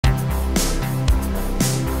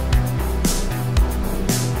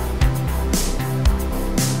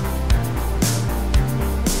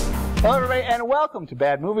Hello, everybody, and welcome to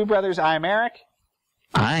Bad Movie Brothers. I'm Eric.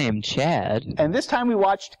 I am Chad. And this time we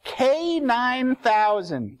watched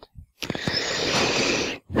K-9000.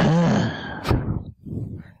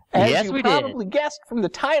 As Yes, you we probably guessed from the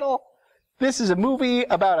title, this is a movie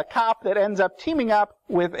about a cop that ends up teaming up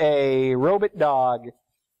with a robot dog,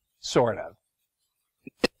 sort of.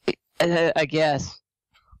 I guess.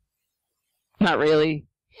 Not really.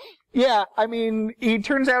 Yeah, I mean, he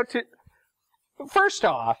turns out to... First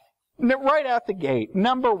off, right out the gate,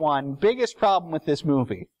 number one, biggest problem with this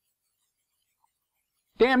movie.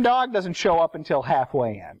 Damn dog doesn't show up until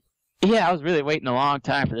halfway in. Yeah, I was really waiting a long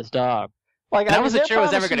time for this dog. Like, I wasn't sure it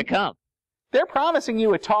was ever going to come. They're promising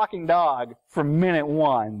you a talking dog from minute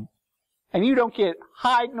one, and you don't get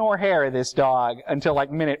hide nor hair of this dog until like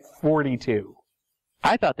minute 42.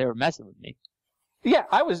 I thought they were messing with me. Yeah,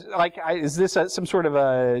 I was like, is this some sort of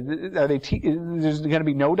a, there's going to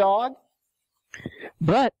be no dog?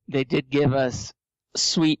 But they did give us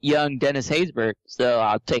sweet young Dennis Haysbert, so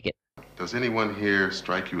I'll take it. Does anyone here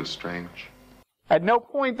strike you as strange? At no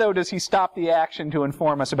point, though, does he stop the action to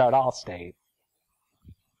inform us about Allstate.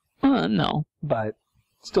 No. But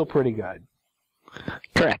still pretty good.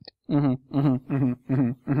 Correct.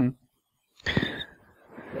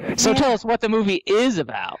 So tell us what the movie is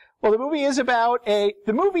about. Well, the movie is about the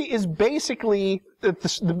movie is basically, the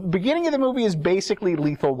beginning of the movie is basically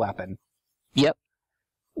Lethal Weapon. Yep.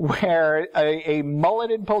 Where a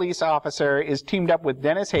mulleted police officer is teamed up with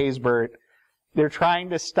Dennis Haysbert. They're trying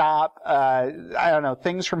to stop,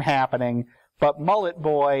 things from happening, but Mullet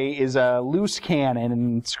Boy is a loose cannon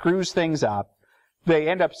and screws things up. They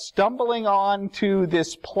end up stumbling onto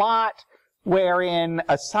this plot wherein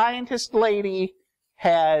a scientist lady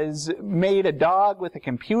has made a dog with a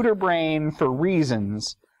computer brain for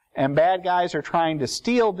reasons, and bad guys are trying to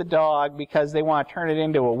steal the dog because they want to turn it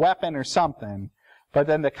into a weapon or something. But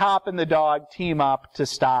then the cop and the dog team up to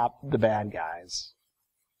stop the bad guys.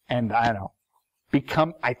 And, I don't know,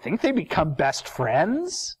 I think they become best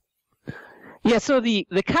friends? Yeah, so the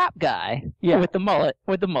cop guy with the mullet,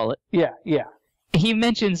 Yeah. he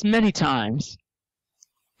mentions many times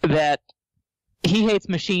that he hates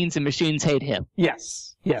machines and machines hate him.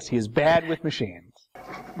 Yes, he is bad with machines.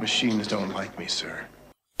 Machines don't like me, sir.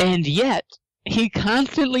 And yet, he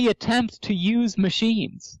constantly attempts to use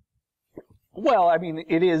machines. Well, I mean,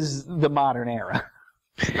 it is the modern era.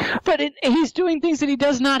 But he's doing things that he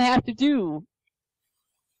does not have to do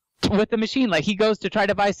with the machine. Like, he goes to try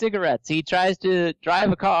to buy cigarettes. He tries to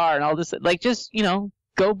drive a car and all this. Like, just,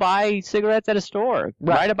 go buy cigarettes at a store.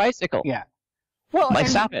 Right. Ride a bicycle. Yeah. Well,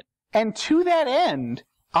 stop it. And to that end,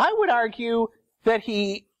 I would argue that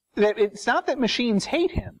that it's not that machines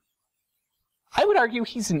hate him. I would argue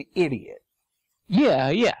he's an idiot.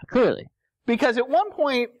 Yeah, clearly. Because at one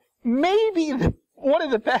point, maybe one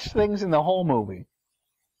of the best things in the whole movie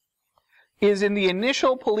is in the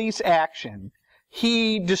initial police action,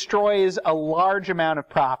 he destroys a large amount of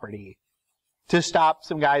property to stop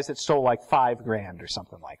some guys that stole like $5,000 or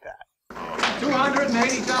something like that.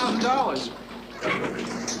 $280,000.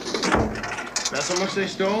 That's how much they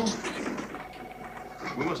stole?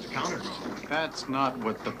 We must have counted wrong. That's not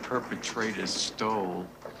what the perpetrators stole.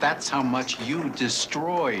 That's how much you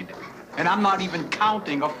destroyed. And I'm not even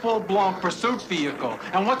counting a full-blown pursuit vehicle.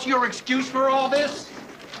 And what's your excuse for all this?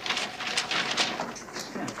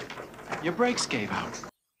 Your brakes gave out.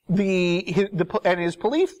 And his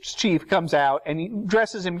police chief comes out and he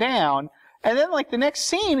dresses him down, and then like the next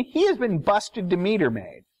scene, he has been busted to meter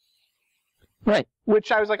maid. Right.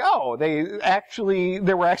 Which I was like, oh, there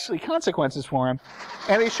were actually consequences for him.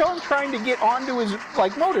 And they show him trying to get onto his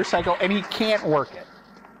like motorcycle, and he can't work it.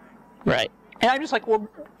 Right. And I'm just like, well,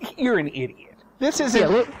 you're an idiot. This isn't.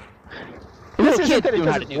 Yeah, this isn't that it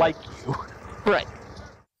doesn't like you. Right.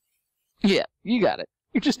 Yeah, you got it.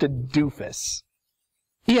 You're just a doofus.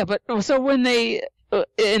 Yeah, but so when they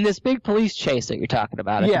in this big police chase that you're talking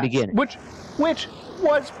about at the beginning, which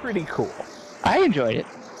was pretty cool. I enjoyed it,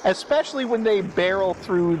 especially when they barrel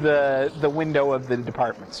through the window of the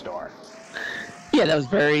department store. Yeah, that was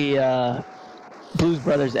very Blues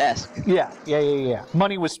Brothers-esque. Yeah.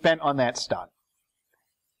 Money was spent on that stunt.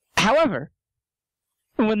 However,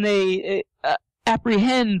 when they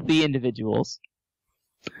apprehend the individuals,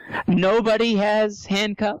 nobody has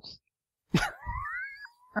handcuffs.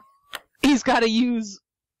 He's got to use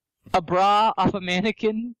a bra off a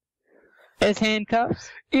mannequin as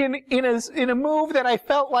handcuffs. In a move that I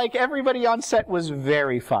felt like everybody on set was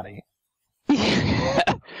very funny.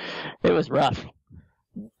 It was rough.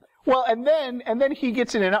 Well, and then he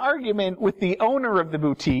gets in an argument with the owner of the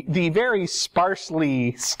boutique, the very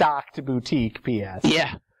sparsely stocked boutique, P.S.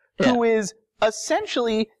 Yeah. Who is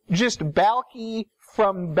essentially just Balky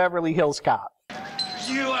from Beverly Hills Cop.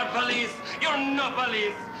 You are police. You're not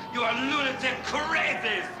police. You are lunatic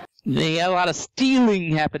crazies. They got a lot of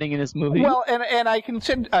stealing happening in this movie. Well, and I can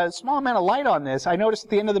shed a small amount of light on this. I noticed at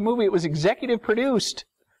the end of the movie it was executive produced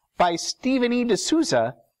by Stephen E.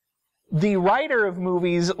 D'Souza, the writer of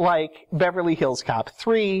movies like Beverly Hills Cop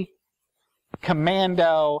 3,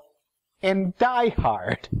 Commando, and Die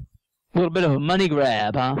Hard. A little bit of a money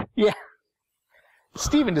grab, huh? Yeah.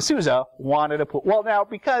 Stephen D'Souza wanted to put... Well, now,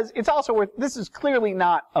 because it's also worth... This is clearly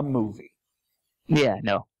not a movie. Yeah,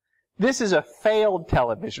 no. This is a failed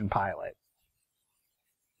television pilot.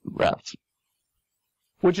 Rough.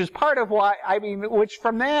 Which is part of why... I mean, which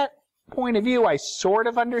from that point of view, I sort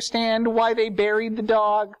of understand why they buried the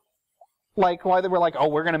dog. Like, why they were like, oh,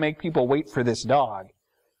 we're going to make people wait for this dog.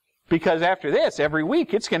 Because after this, every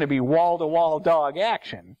week, it's going to be wall-to-wall dog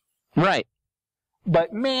action. Right.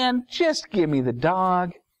 But, man, just give me the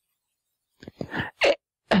dog.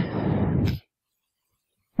 The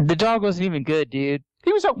dog wasn't even good, dude.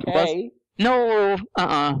 He was okay. No,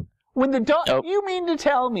 When the dog... Nope. You mean to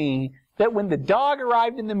tell me that when the dog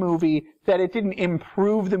arrived in the movie, that it didn't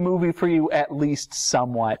improve the movie for you at least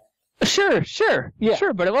somewhat? Sure, Yeah.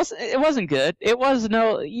 sure, but it wasn't good. It was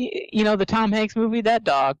the Tom Hanks movie. That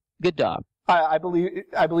dog, good dog. I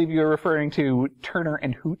believe you're referring to Turner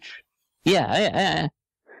and Hooch. Yeah.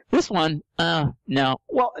 This one, no.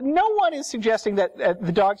 Well, no one is suggesting that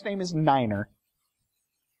the dog's name is Niner.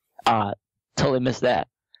 Totally missed that.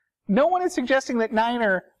 No one is suggesting that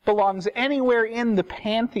Niner belongs anywhere in the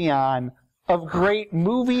pantheon of great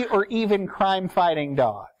movie or even crime-fighting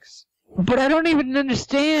dogs. But I don't even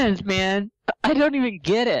understand, man. I don't even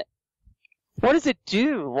get it. What does it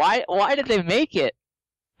do? Why did they make it?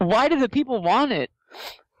 Why do the people want it?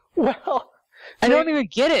 Well, I don't even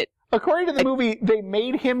get it. According to the movie, they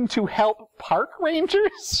made him to help park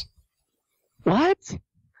rangers? What?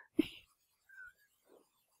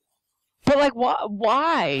 But, like,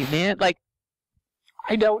 why, man? Like,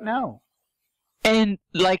 I don't know. and,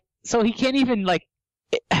 like, so he can't even, like,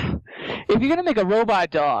 if you're gonna make a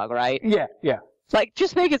robot dog, right? Yeah. Like,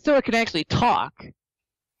 just make it so it can actually talk.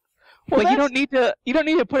 Well, Like, you don't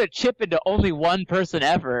need to put a chip into only one person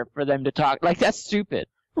ever for them to talk. Like, that's stupid.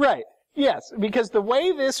 Right. Yes, because the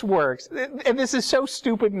way this works, and this is so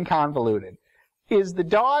stupid and convoluted, is the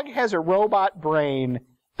dog has a robot brain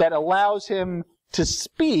that allows him to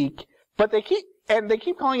speak, but they keep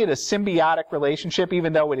calling it a symbiotic relationship,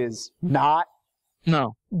 even though it is not.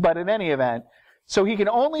 No. But in any event, so he can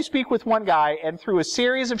only speak with one guy, and through a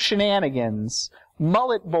series of shenanigans,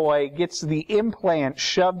 Mullet Boy gets the implant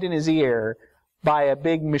shoved in his ear by a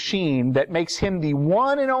big machine that makes him the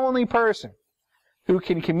one and only person who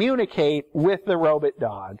can communicate with the robot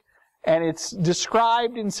dog. And it's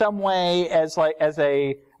described in some way as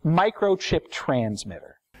a microchip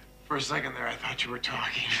transmitter. For a second there, I thought you were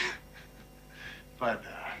talking. But,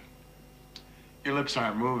 your lips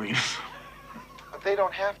aren't moving. They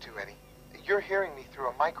don't have to, Eddie. You're hearing me through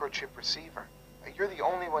a microchip receiver. You're the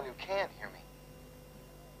only one who can hear me.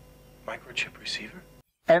 Microchip receiver?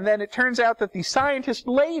 And then it turns out that the scientist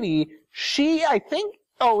lady, she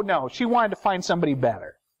wanted to find somebody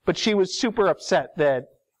better. But she was super upset that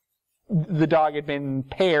the dog had been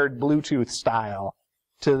paired Bluetooth style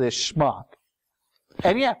to this schmuck.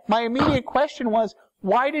 And yeah, my immediate question was,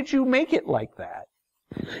 why did you make it like that?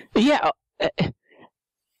 Yeah.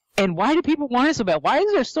 And why do people want it so bad? Why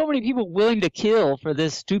is there so many people willing to kill for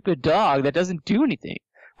this stupid dog that doesn't do anything?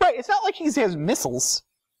 Right, it's not like he has missiles.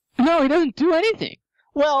 No, he doesn't do anything.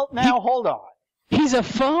 Well, now hold on. He's a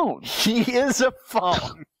phone. He is a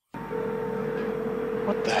phone.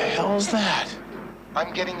 What the hell is that?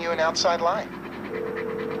 I'm getting you an outside line.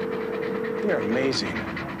 You're amazing.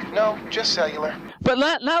 No, just cellular. But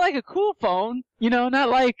not like a cool phone. Not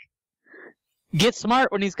like Get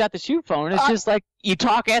Smart when he's got the shoe phone. It's just like you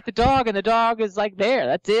talk at the dog and the dog is like there.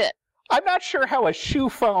 That's it. I'm not sure how a shoe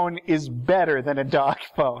phone is better than a dog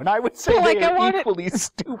phone. I would say Well, they are equally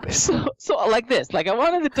stupid. So like this. Like I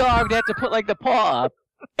wanted the dog to have to put like the paw up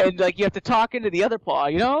and like you have to talk into the other paw,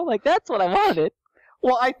 Like that's what I wanted.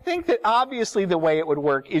 Well, I think that obviously the way it would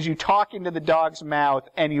work is you talk into the dog's mouth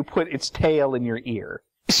and you put its tail in your ear.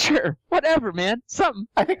 Sure. Whatever, man. Something.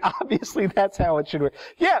 I think obviously that's how it should work.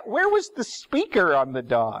 Yeah, where was the speaker on the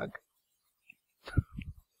dog?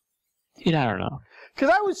 I don't know. Because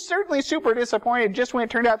I was certainly super disappointed just when it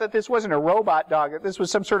turned out that this wasn't a robot dog, that this was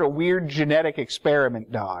some sort of weird genetic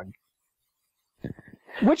experiment dog.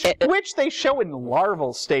 Which they show in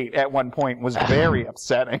larval state at one point was very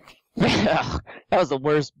upsetting. That was the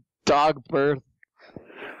worst dog birth.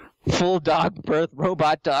 full dog birth,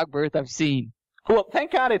 robot dog birth I've seen. Well,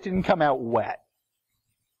 thank God it didn't come out wet.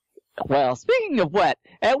 Well, speaking of wet,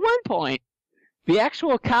 at one point, the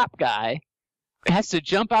actual cop guy has to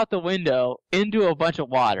jump out the window into a bunch of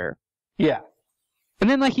water. Yeah. And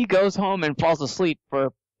then, he goes home and falls asleep for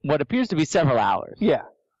what appears to be several hours. Yeah.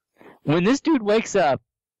 When this dude wakes up,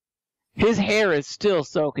 his hair is still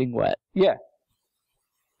soaking wet. Yeah.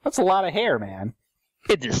 That's a lot of hair, man.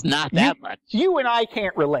 It is not that much. You and I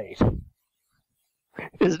can't relate.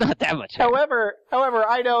 It's not that much hair. However,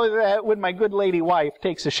 I know that when my good lady wife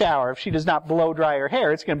takes a shower, if she does not blow dry her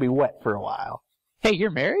hair, it's going to be wet for a while. Hey, you're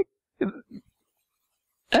married?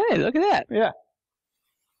 Hey, look at that. Yeah.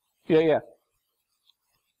 Yeah.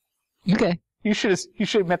 Okay. You should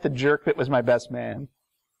have met the jerk that was my best man.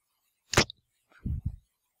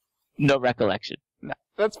 No recollection. No,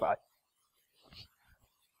 that's fine.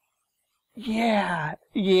 Yeah.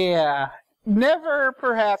 Never,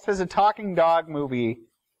 perhaps, has a talking dog movie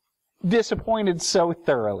disappointed so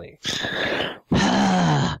thoroughly.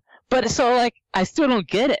 But so, I still don't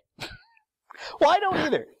get it. Well, I don't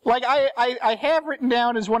either. I have written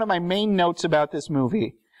down as one of my main notes about this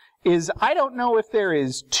movie is I don't know if there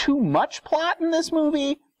is too much plot in this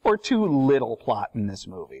movie or too little plot in this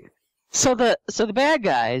movie. So the bad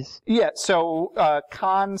guys. Yeah. So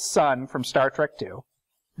Khan's son from Star Trek II.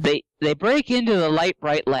 They break into the Light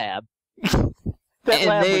Bright lab. That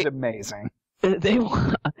lab was amazing. It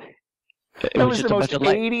was the most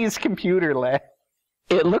 80s computer lab.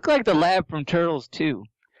 It looked like the lab from Turtles 2.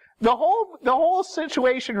 The whole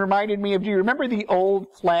situation reminded me of. Do you remember the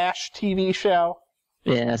old Flash TV show?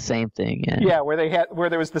 Yeah, same thing. Yeah. Yeah, where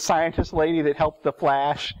there was the scientist lady that helped the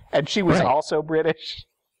Flash, and she was also British.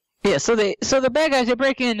 Yeah. So the bad guys, they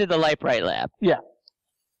break into the Light Bright lab. Yeah.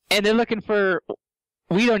 And they're looking for,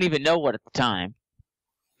 we don't even know what at the time.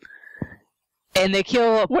 And they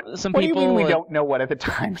kill some people. What do you mean we don't know what at the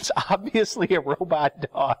time? It's obviously a robot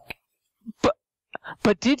dog.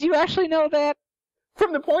 But did you actually know that?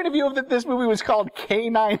 From the point of view of that this movie was called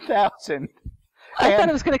K-9000. I thought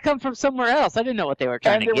it was going to come from somewhere else. I didn't know what they were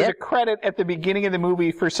trying to get. And there was a credit at the beginning of the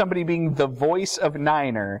movie for somebody being the voice of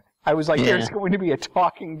Niner. I was like, there's going to be a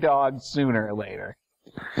talking dog sooner or later.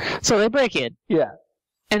 So they break in. Yeah.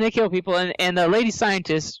 And they kill people, and the lady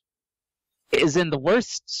scientist is in the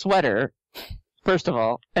worst sweater, first of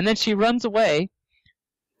all, and then she runs away.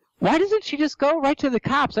 Why doesn't she just go right to the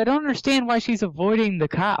cops? I don't understand why she's avoiding the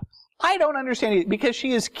cops. I don't understand it, because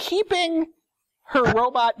she is keeping her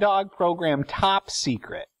robot dog program top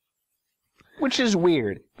secret, which is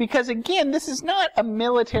weird. Because, again, this is not a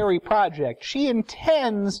military project. She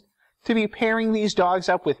intends to be pairing these dogs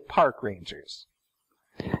up with park rangers.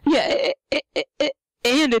 Yeah,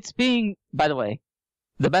 and it's being, by the way,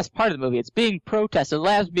 the best part of the movie, it's being protested. The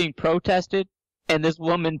lab's being protested, and this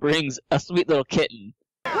woman brings a sweet little kitten.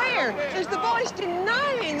 Where is the voice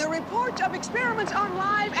denying the report of experiments on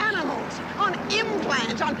live animals, on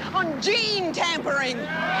implants, on gene tampering?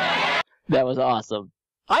 That was awesome.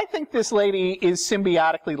 I think this lady is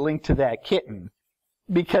symbiotically linked to that kitten,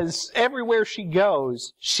 because everywhere she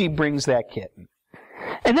goes, she brings that kitten.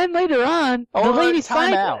 And then later on, the lady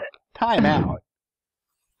Time out.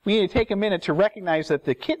 We need to take a minute to recognize that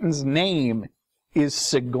the kitten's name is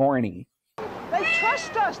Sigourney. They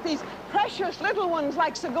trust us, these precious little ones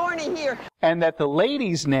like Sigourney here. And that the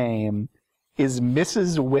lady's name is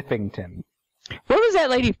Mrs. Whiffington. Where was that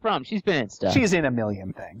lady from? She's been in stuff. She's in a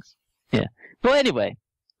million things. Yeah. Well, anyway,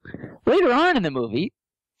 later on in the movie,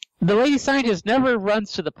 the lady scientist never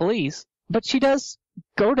runs to the police, but she does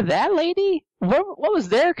go to that lady? What was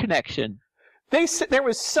their connection? There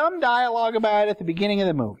was some dialogue about it at the beginning of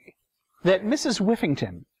the movie that Mrs.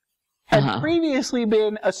 Whiffington had previously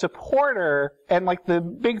been a supporter and like the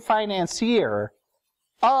big financier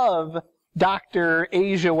of Dr.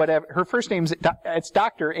 Asia, whatever. Her first name's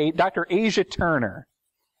Dr. Asia Turner.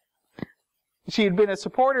 She had been a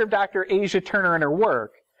supporter of Dr. Asia Turner in her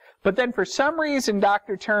work, but then for some reason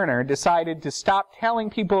Dr. Turner decided to stop telling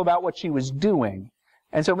people about what she was doing.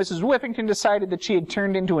 And so Mrs. Whiffington decided that she had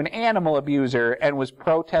turned into an animal abuser and was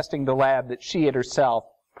protesting the lab that she had herself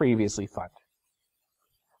previously funded.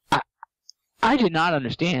 I did not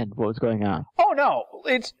understand what was going on. Oh no,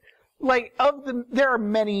 it's like there are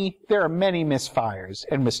many misfires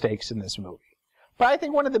and mistakes in this movie. But I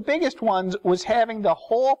think one of the biggest ones was having the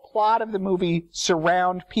whole plot of the movie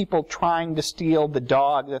surround people trying to steal the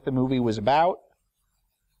dog that the movie was about.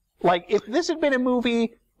 Like if this had been a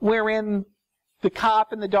movie wherein the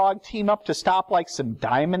cop and the dog team up to stop like some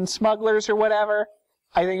diamond smugglers or whatever,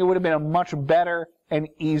 I think it would have been a much better and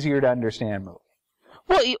easier to understand movie.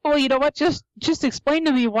 Well, you know what? Just explain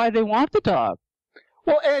to me why they want the dog.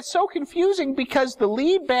 Well, and it's so confusing because the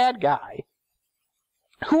lead bad guy,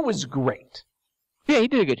 who was great. Yeah, he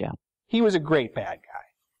did a good job. He was a great bad guy.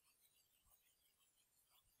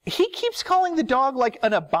 He keeps calling the dog like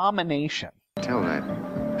an abomination. Tell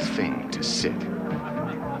that thing to sit,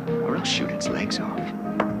 or I'll shoot its legs off.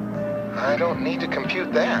 I don't need to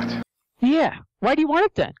compute that. Yeah. Why do you want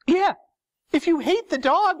it then? Yeah. If you hate the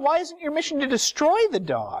dog, why isn't your mission to destroy the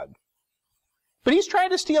dog? But he's trying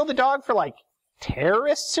to steal the dog for, like,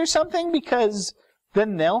 terrorists or something, because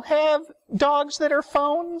then they'll have dogs that are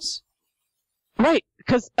phones? Right,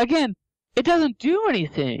 because, again, it doesn't do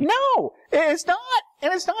anything. No, it's not.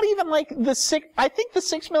 And it's not even like I think the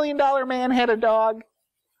 $6 Million Man had a dog.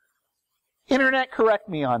 Internet, correct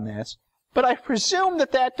me on this. But I presume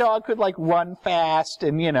that dog could, like, run fast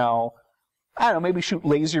and, I don't know, maybe shoot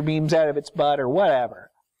laser beams out of its butt or whatever.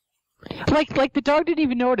 Like the dog didn't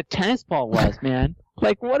even know what a tennis ball was, man.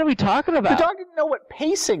 Like, what are we talking about? The dog didn't know what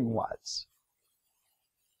pacing was.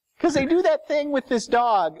 Because they do that thing with this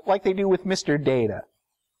dog like they do with Mr. Data,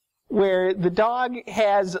 where the dog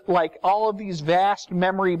has, like, all of these vast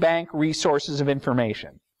memory bank resources of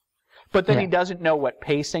information. But then he doesn't know what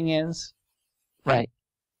pacing is. Right.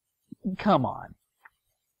 Come on.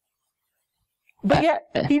 But yeah,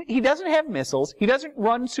 he doesn't have missiles. He doesn't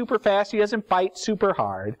run super fast. He doesn't bite super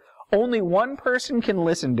hard. Only one person can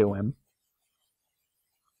listen to him.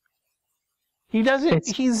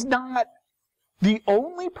 He's not... The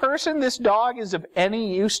only person this dog is of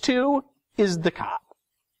any use to is the cop.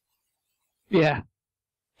 Yeah.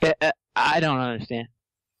 I don't understand.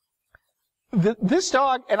 This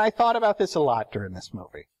dog, and I thought about this a lot during this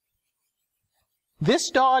movie. This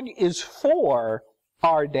dog is for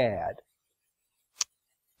our dad.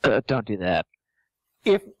 Don't do that.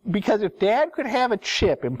 Because if Dad could have a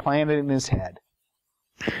chip implanted in his head.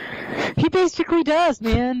 He basically does,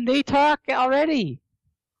 man. They talk already.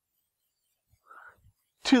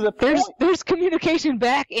 To the point, there's communication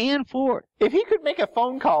back and forth. If he could make a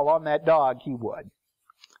phone call on that dog, he would.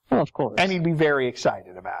 Well, of course. And he'd be very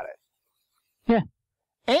excited about it. Yeah.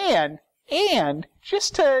 And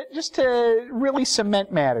just to really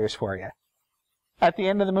cement matters for you, at the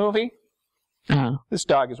end of the movie, this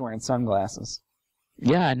dog is wearing sunglasses.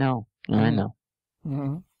 Yeah, I know. I know.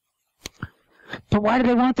 Mm-hmm. But why do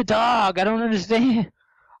they want the dog? I don't understand.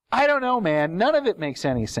 I don't know, man. None of it makes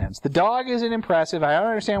any sense. The dog isn't impressive. I don't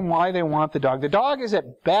understand why they want the dog. The dog is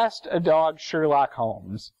at best a dog Sherlock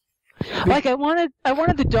Holmes. Like, I wanted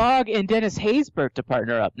the dog and Dennis Haysbert to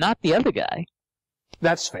partner up, not the other guy.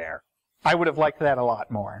 That's fair. I would have liked that a lot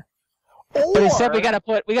more. But instead, we gotta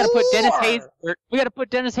put Dennis Haysbert. We gotta put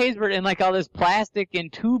Dennis Haysbert in, like, all this plastic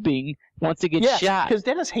and tubing once he gets shot. Because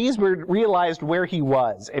Dennis Haysbert realized where he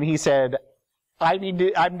was, and he said,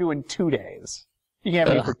 I'm doing 2 days. You can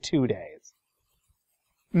have me for 2 days.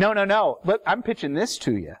 No. Look, I'm pitching this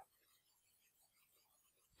to you.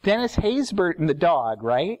 Dennis Haysbert and the dog,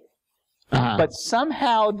 right? But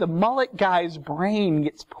somehow the mullet guy's brain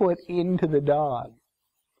gets put into the dog.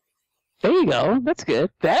 There you go. That's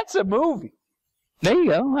good. That's a movie. There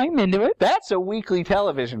you go. I'm into it. That's a weekly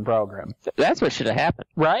television program. That's what should have happened.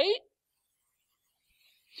 Right?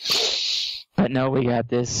 But no, we got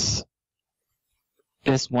this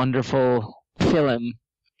wonderful film.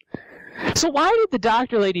 So why did the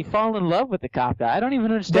doctor lady fall in love with the cop guy? I don't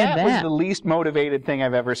even understand that. That was the least motivated thing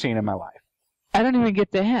I've ever seen in my life. I don't even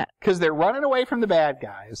get that. Because they're running away from the bad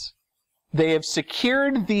guys. They have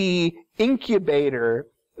secured the incubator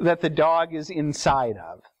that the dog is inside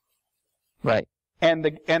of. Right. And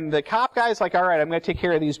the cop guy's like, all right, I'm going to take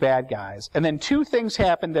care of these bad guys. And then two things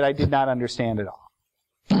happened that I did not understand at all.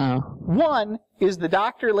 One is the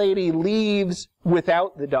doctor lady leaves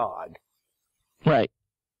without the dog. Right.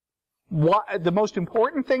 The most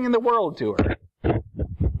important thing in the world to her.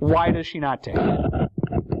 Why does she not take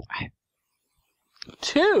it?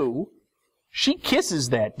 Two, she kisses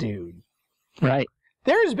that dude. Right.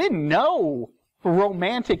 There's been no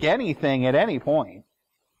romantic anything at any point.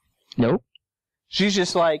 Nope. She's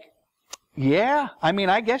just like, yeah, I mean,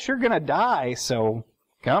 I guess you're going to die, so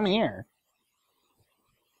come here.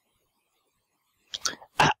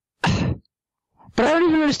 But I don't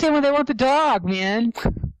even understand why they want the dog, man.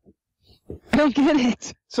 I don't get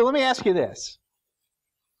it. So let me ask you this.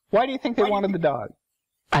 Why do you think they wanted the dog?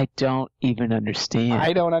 I don't even understand.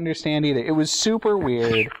 I don't understand either. It was super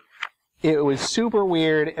weird. It was super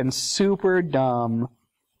weird and super dumb.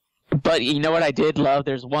 But you know what I did love?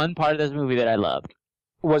 There's one part of this movie that I loved.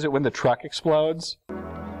 Was it when the truck explodes?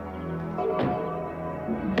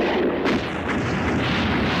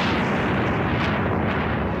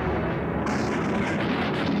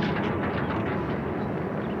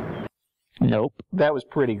 Nope. That was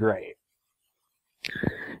pretty great.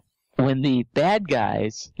 When the bad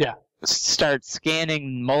guys Yeah. start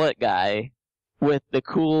scanning Mullet Guy with the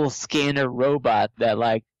cool scanner robot that,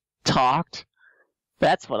 like, talked,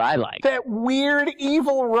 that's what I like. That weird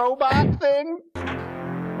evil robot thing?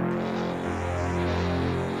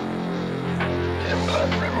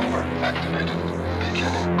 Implant remover activated.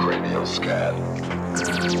 Beginning cranial scan.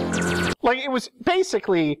 Like, it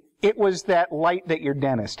was that light that your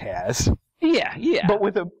dentist has. Yeah, yeah. But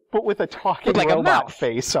with a talking Like a robot mouth.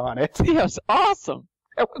 face on it. Yeah, it's awesome.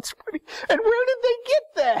 That was pretty. And where did they get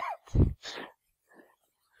that?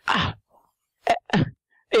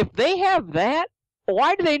 If they have that,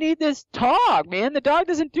 why do they need this dog, man? The dog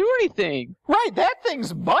doesn't do anything. Right, that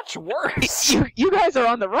thing's much worse. You guys are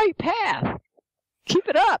on the right path. Keep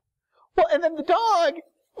it up. Well, and then the dog.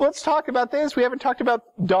 Let's talk about this. We haven't talked about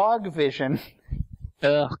dog vision.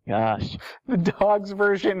 Oh, gosh. The dog's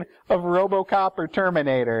version of RoboCop or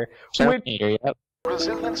Terminator. Terminator, yep.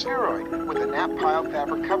 Brazilian spheroid with a nap pile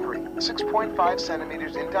fabric covering, 6.5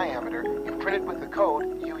 centimeters in diameter, imprinted with the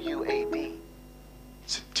code UUAD.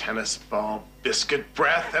 It's a tennis ball biscuit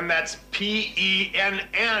breath, and that's PENN.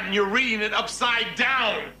 You're reading it upside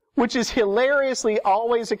down. Which is hilariously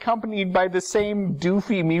always accompanied by the same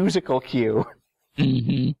doofy musical cue.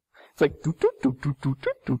 Mm-hmm. It's like doo doo doo doo doo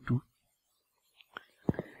doo doo doo.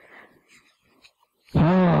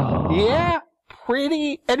 Oh. Yeah,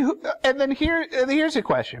 pretty. And then here's a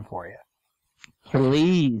question for you.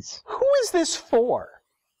 Please. Who is this for?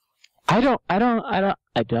 I don't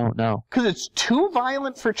know. Because it's too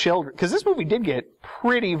violent for children. Because this movie did get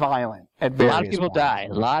pretty violent at A various lot of people points. die.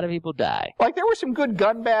 A lot of people die. Like, there were some good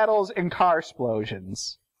gun battles and car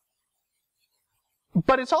explosions.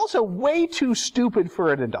 But it's also way too stupid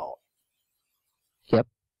for an adult. Yep.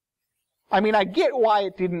 I mean, I get why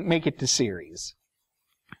it didn't make it to series.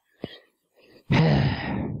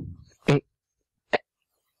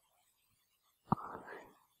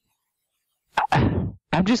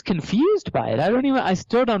 I'm just confused by it. I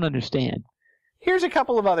still don't understand. Here's a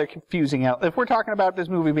couple of other confusing if we're talking about this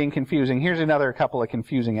movie being confusing, here's another couple of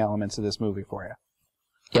confusing elements of this movie for you.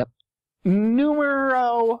 Yep.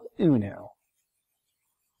 Numero uno.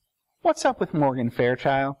 What's up with Morgan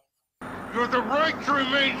Fairchild? You have the right to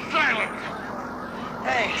remain silent.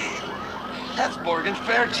 Hey, that's Morgan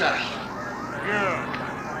Fairchild.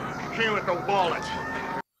 Yeah. Came with the wallet.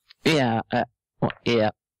 Yeah.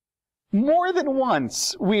 Yeah. More than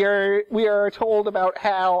once, we are told about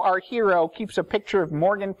how our hero keeps a picture of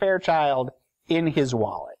Morgan Fairchild in his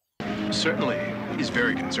wallet. Certainly, he's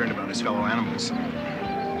very concerned about his fellow animals.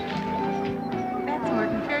 That's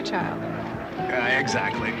Morgan Fairchild.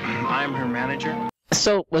 Exactly. I'm her manager.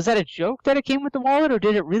 So, was that a joke that it came with the wallet, or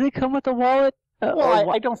did it really come with the wallet? Well,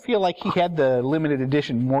 I don't feel like he had the limited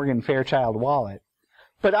edition Morgan Fairchild wallet.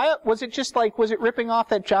 But was it ripping off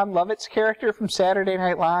that John Lovitz character from Saturday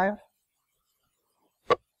Night Live?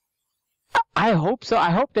 I hope so.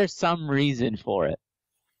 I hope there's some reason for it.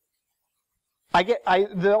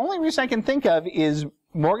 The only reason I can think of is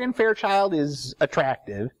Morgan Fairchild is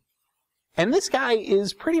attractive, and this guy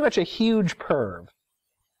is pretty much a huge perv.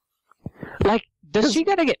 Like, does she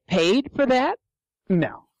gotta get paid for that?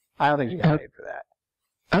 No, I don't think she got paid for that.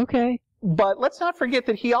 Okay. But let's not forget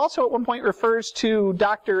that he also at one point refers to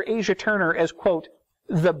Dr. Asia Turner as, quote,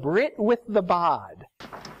 the Brit with the bod.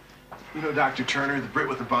 You know Dr. Turner, the Brit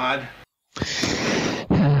with the bod?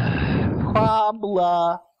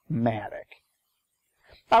 Problematic.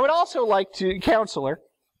 I would also like to, counselor,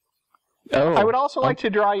 I would also like to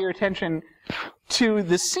draw your attention to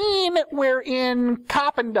the scene wherein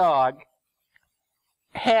Cop and Dog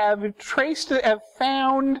have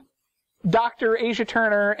found Dr. Asia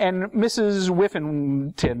Turner and Mrs.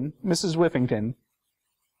 Whiffington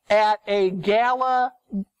at a gala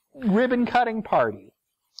ribbon-cutting party.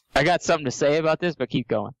 I got something to say about this, but keep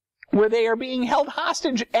going. Where they are being held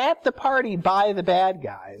hostage at the party by the bad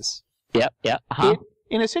guys. Yep. Uh-huh.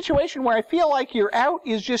 In a situation where I feel like your out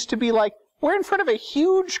is just to be like, we're in front of a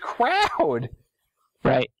huge crowd.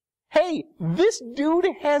 Right. Hey, this dude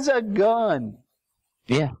has a gun.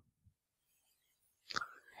 Yeah.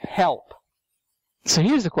 Help. So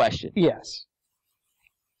here's the question. Yes.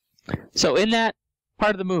 So in that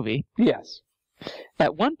part of the movie, yes,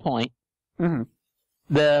 at one point, mm-hmm.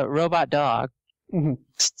 the robot dog mm-hmm.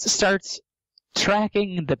 starts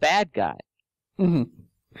tracking the bad guy.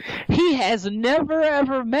 Mm-hmm. He has never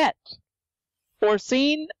ever met or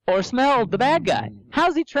seen or smelled the bad guy.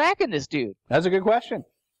 How's he tracking this dude? That's a good question.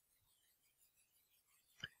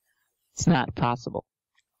 It's not possible.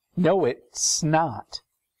 No, it's not.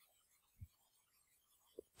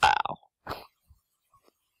 Wow.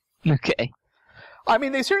 Okay. I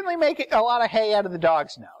mean, they certainly make a lot of hay out of the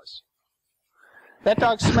dog's nose. That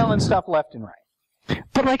dog's smelling stuff left and right.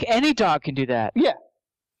 But like any dog can do that. Yeah.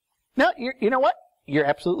 No, you know what? You're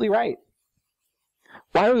absolutely right.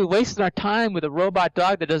 Why are we wasting our time with a robot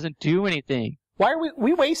dog that doesn't do anything? Why are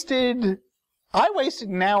I wasted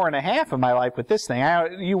an hour and a half of my life with this thing.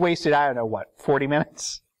 You wasted, I don't know what, 40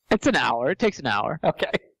 minutes? It's an hour. It takes an hour.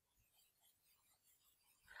 Okay.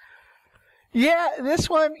 Yeah, this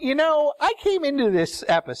one, I came into this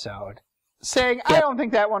episode saying, I don't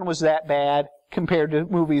think that one was that bad compared to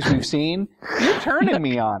movies we've seen. You're turning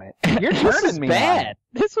me on it. You're turning me on it.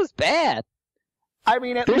 This was bad. I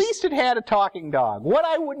mean, at least it had a talking dog. What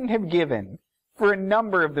I wouldn't have given for a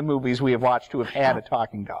number of the movies we have watched to have had a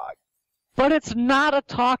talking dog. But it's not a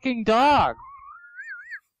talking dog.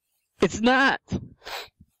 It's not.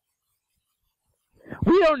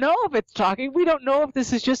 We don't know if it's talking. We don't know if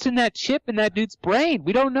this is just in that chip in that dude's brain.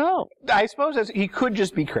 We don't know. I suppose he could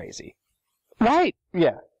just be crazy. Right.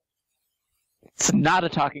 Yeah. It's not a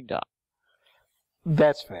talking dog.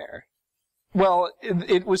 That's fair. Well,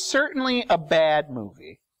 it was certainly a bad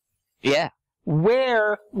movie. Yeah.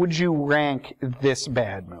 Where would you rank this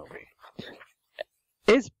bad movie?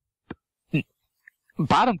 It's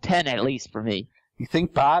bottom 10 at least for me. You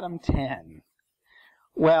think bottom 10?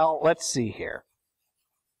 Well, let's see here.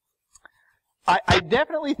 I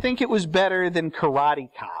definitely think it was better than Karate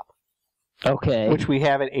Cop. Okay. Which we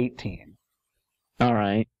have at 18. All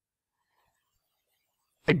right.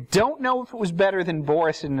 I don't know if it was better than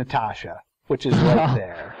Boris and Natasha, which is right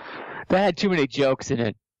there. That had too many jokes in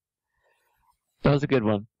it. That was a good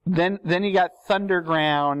one. Then you got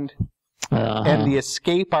Thunderground and The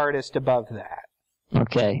Escape Artist above that.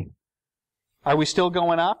 Okay. Are we still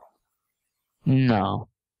going up? No.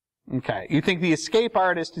 Okay. You think The Escape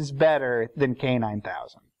Artist is better than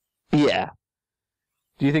K-9000? Yeah.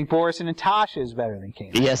 Do you think Boris and Natasha is better than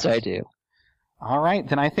K-9000? Yes, I do. All right.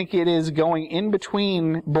 Then I think it is going in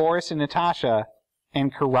between Boris and Natasha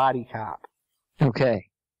and Karate Cop. Okay.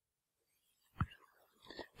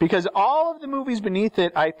 Because all of the movies beneath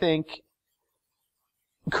it, I think,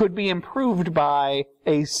 could be improved by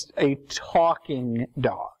a talking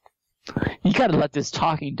dog. You gotta let this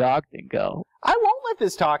talking dog thing go. I won't let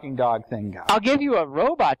this talking dog thing go. I'll give you a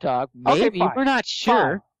robot dog. Maybe. Okay, fine. We're not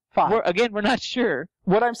sure. Fine. We're not sure.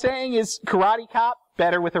 What I'm saying is Karate Cop,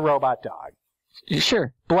 better with a robot dog.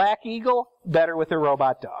 Sure. Black Eagle, better with a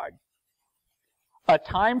robot dog. A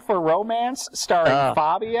Time for Romance, starring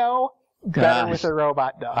Fabio, better with a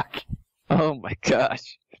robot dog. Oh my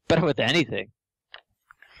gosh. Better with anything.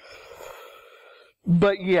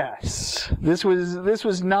 But yes, this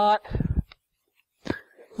was not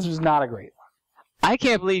a great one. I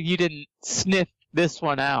can't believe you didn't sniff this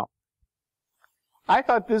one out. I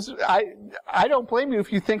thought I don't blame you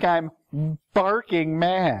if you think I'm barking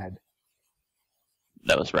mad.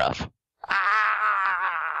 That was rough.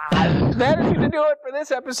 That is going to do it for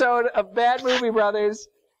this episode of Bad Movie Brothers.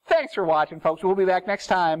 Thanks for watching, folks. We'll be back next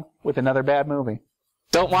time with another bad movie.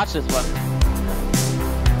 Don't watch this one.